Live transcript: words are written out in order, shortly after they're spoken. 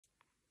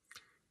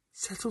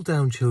Settle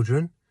down,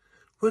 children.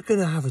 We're going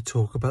to have a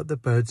talk about the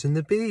birds and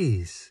the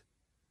bees.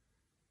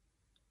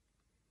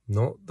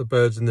 Not the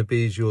birds and the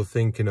bees you're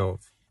thinking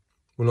of.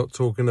 We're not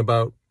talking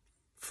about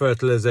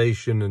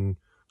fertilization and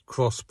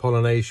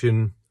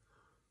cross-pollination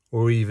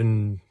or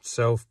even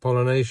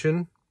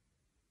self-pollination.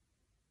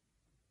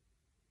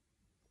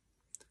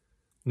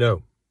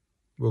 No,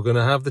 we're going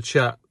to have the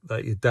chat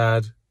that your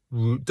dad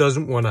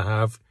doesn't want to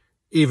have,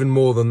 even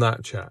more than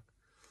that chat.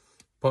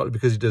 Partly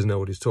because he doesn't know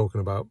what he's talking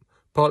about.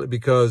 Partly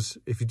because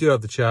if you do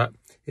have the chat,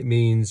 it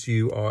means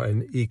you are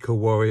an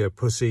eco-warrior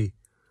pussy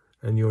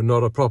and you're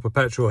not a proper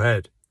petrol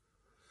head.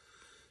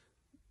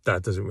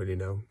 Dad doesn't really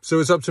know.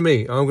 So it's up to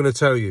me. I'm going to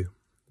tell you.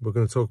 We're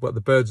going to talk about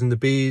the birds and the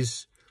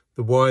bees,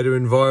 the wider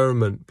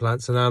environment,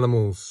 plants and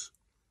animals,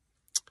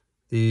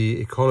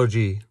 the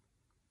ecology,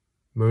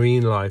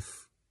 marine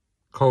life,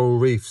 coral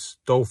reefs,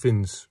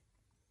 dolphins,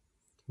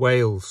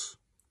 whales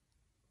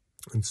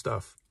and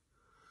stuff.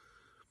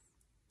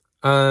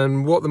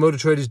 And what the motor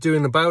trade is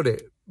doing about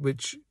it,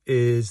 which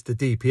is the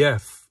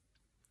DPF.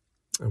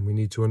 And we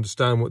need to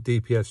understand what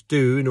DPFs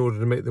do in order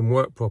to make them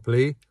work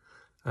properly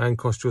and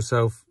cost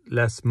yourself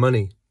less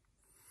money.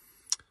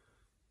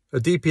 A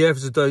DPF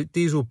is a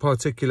diesel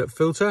particulate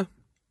filter.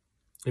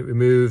 It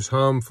removes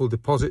harmful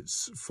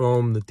deposits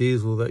from the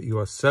diesel that you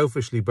are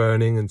selfishly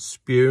burning and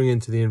spewing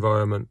into the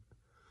environment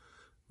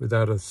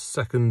without a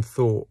second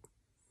thought.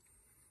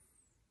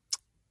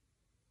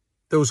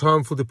 Those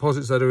harmful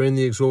deposits that are in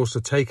the exhaust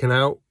are taken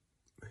out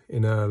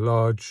in a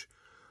large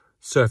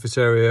surface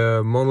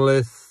area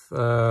monolith,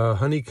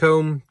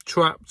 honeycomb,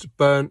 trapped,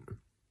 burnt,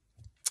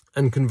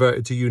 and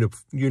converted to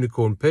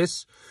unicorn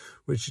piss,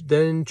 which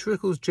then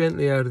trickles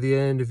gently out of the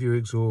end of your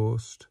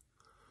exhaust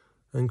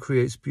and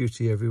creates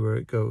beauty everywhere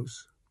it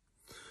goes.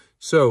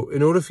 So,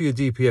 in order for your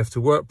DPF to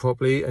work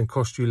properly and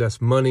cost you less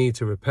money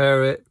to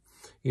repair it,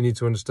 you need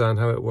to understand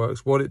how it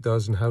works, what it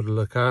does, and how to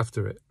look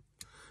after it.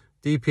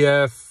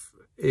 DPF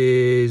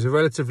is a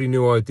relatively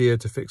new idea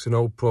to fix an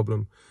old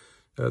problem.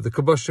 The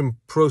combustion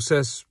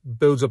process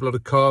builds up a lot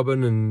of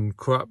carbon and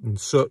crap and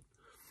soot,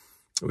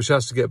 which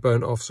has to get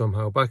burnt off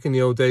somehow. Back in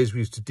the old days, we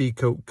used to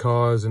decoat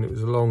cars, and it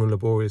was a long and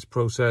laborious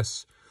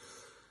process.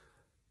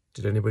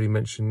 Did anybody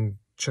mention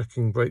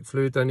chucking brake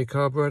fluid down your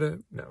carburetor?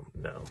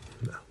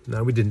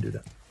 No, we didn't do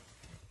that.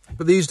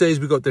 But these days,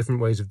 we've got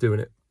different ways of doing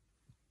it.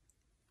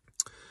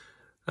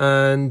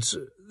 And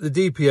the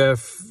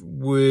DPF,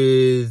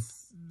 with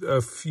a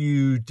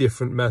few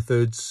different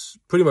methods,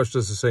 pretty much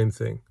does the same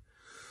thing.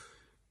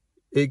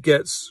 It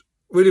gets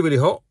really, really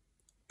hot.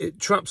 It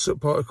traps soot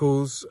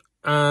particles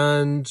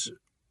and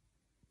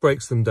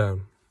breaks them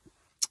down.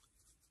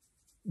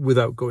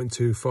 Without going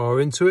too far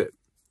into it,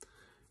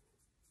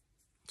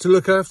 to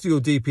look after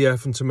your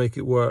DPF and to make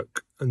it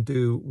work and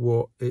do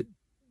what it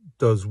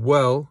does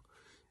well,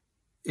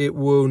 it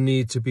will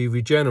need to be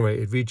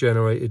regenerated.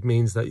 Regenerated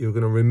means that you're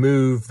going to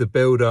remove the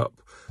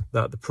build-up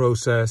that the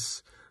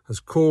process has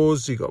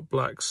caused. You've got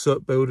black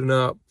soot building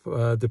up,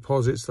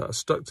 deposits that are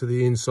stuck to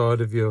the inside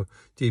of your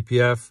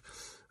DPF,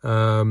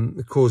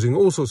 causing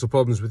all sorts of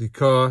problems with your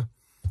car,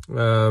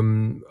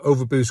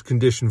 overboost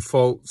condition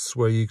faults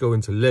where you go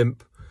into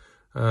limp,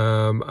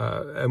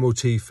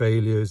 MOT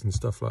failures and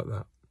stuff like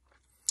that.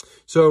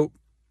 So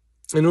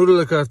in order to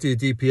look after your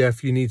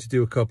DPF, you need to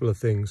do a couple of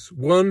things.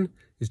 One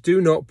is do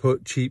not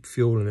put cheap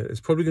fuel in it. There's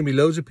probably going to be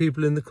loads of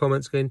people in the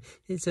comments going,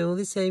 it's all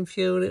the same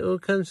fuel, it all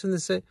comes from the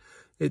same.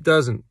 It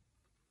doesn't.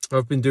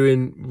 I've been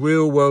doing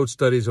real world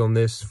studies on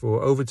this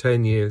for over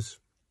 10 years.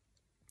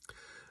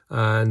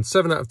 And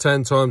 7 out of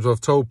 10 times I've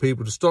told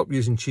people to stop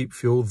using cheap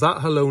fuel.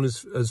 That alone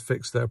has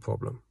fixed their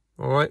problem.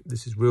 All right,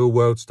 this is real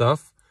world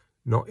stuff,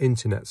 not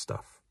internet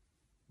stuff.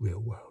 Real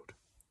world.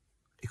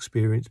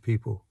 Experienced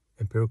people,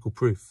 empirical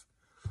proof.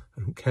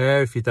 I don't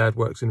care if your dad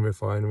works in a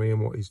refinery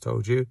and what he's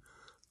told you.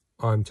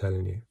 I'm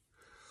telling you.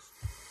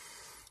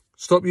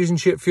 Stop using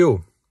shit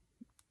fuel.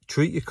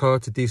 Treat your car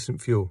to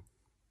decent fuel.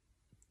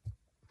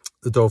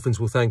 The dolphins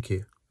will thank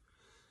you.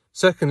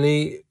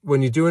 Secondly,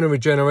 when you're doing a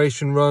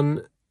regeneration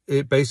run,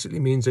 it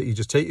basically means that you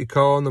just take your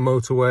car on the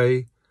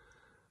motorway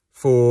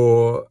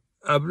for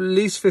at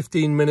least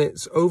 15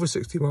 minutes, over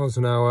 60 miles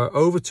an hour,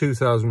 over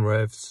 2,000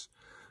 revs.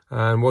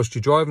 And whilst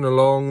you're driving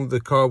along,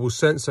 the car will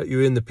sense that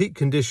you're in the peak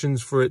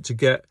conditions for it to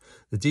get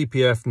the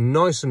DPF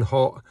nice and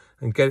hot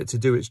and get it to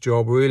do its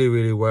job really,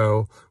 really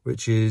well,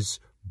 which is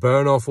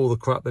burn off all the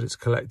crap that it's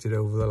collected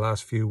over the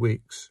last few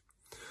weeks.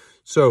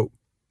 So,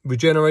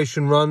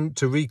 regeneration run,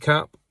 to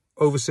recap,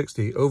 over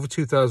 60, over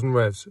 2,000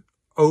 revs,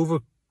 over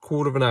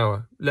quarter of an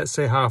hour, let's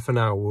say half an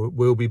hour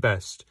will be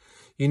best.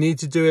 You need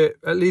to do it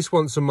at least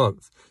once a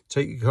month.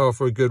 Take your car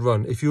for a good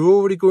run. If you're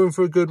already going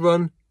for a good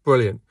run,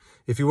 brilliant.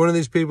 If you're one of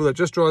these people that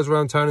just drives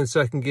around town in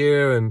second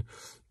gear and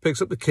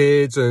picks up the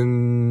kids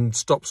and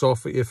stops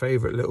off at your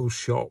favourite little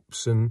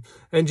shops and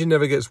engine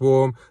never gets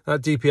warm,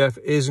 that DPF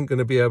isn't going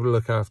to be able to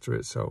look after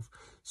itself.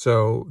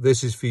 So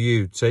this is for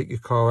you. Take your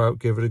car out,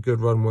 give it a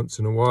good run once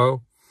in a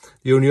while.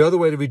 The only other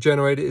way to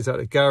regenerate it is at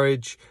a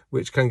garage,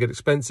 which can get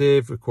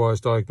expensive, requires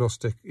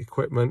diagnostic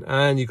equipment,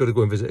 and you've got to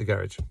go and visit a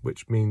garage,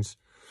 which means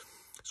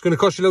it's going to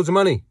cost you loads of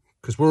money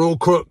because we're all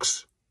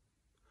crooks.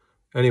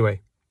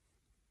 Anyway,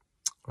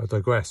 I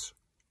digress.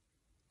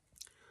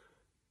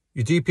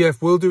 Your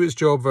DPF will do its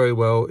job very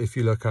well if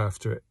you look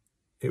after it.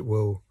 It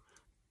will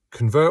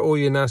convert all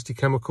your nasty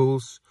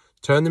chemicals,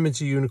 turn them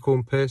into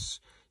unicorn piss,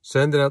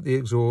 send it out the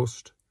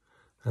exhaust,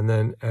 and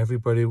then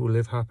everybody will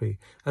live happy.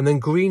 And then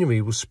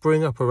greenery will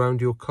spring up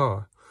around your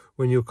car.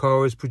 When your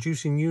car is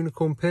producing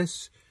unicorn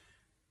piss,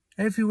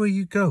 everywhere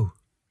you go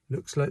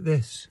looks like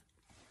this.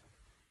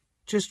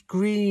 Just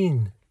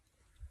green,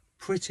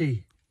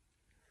 pretty.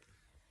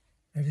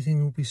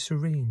 Everything will be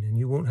serene and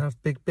you won't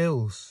have big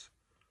bills.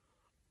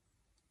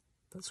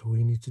 That's all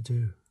you need to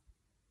do.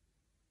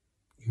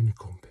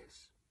 Unicorn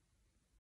piss.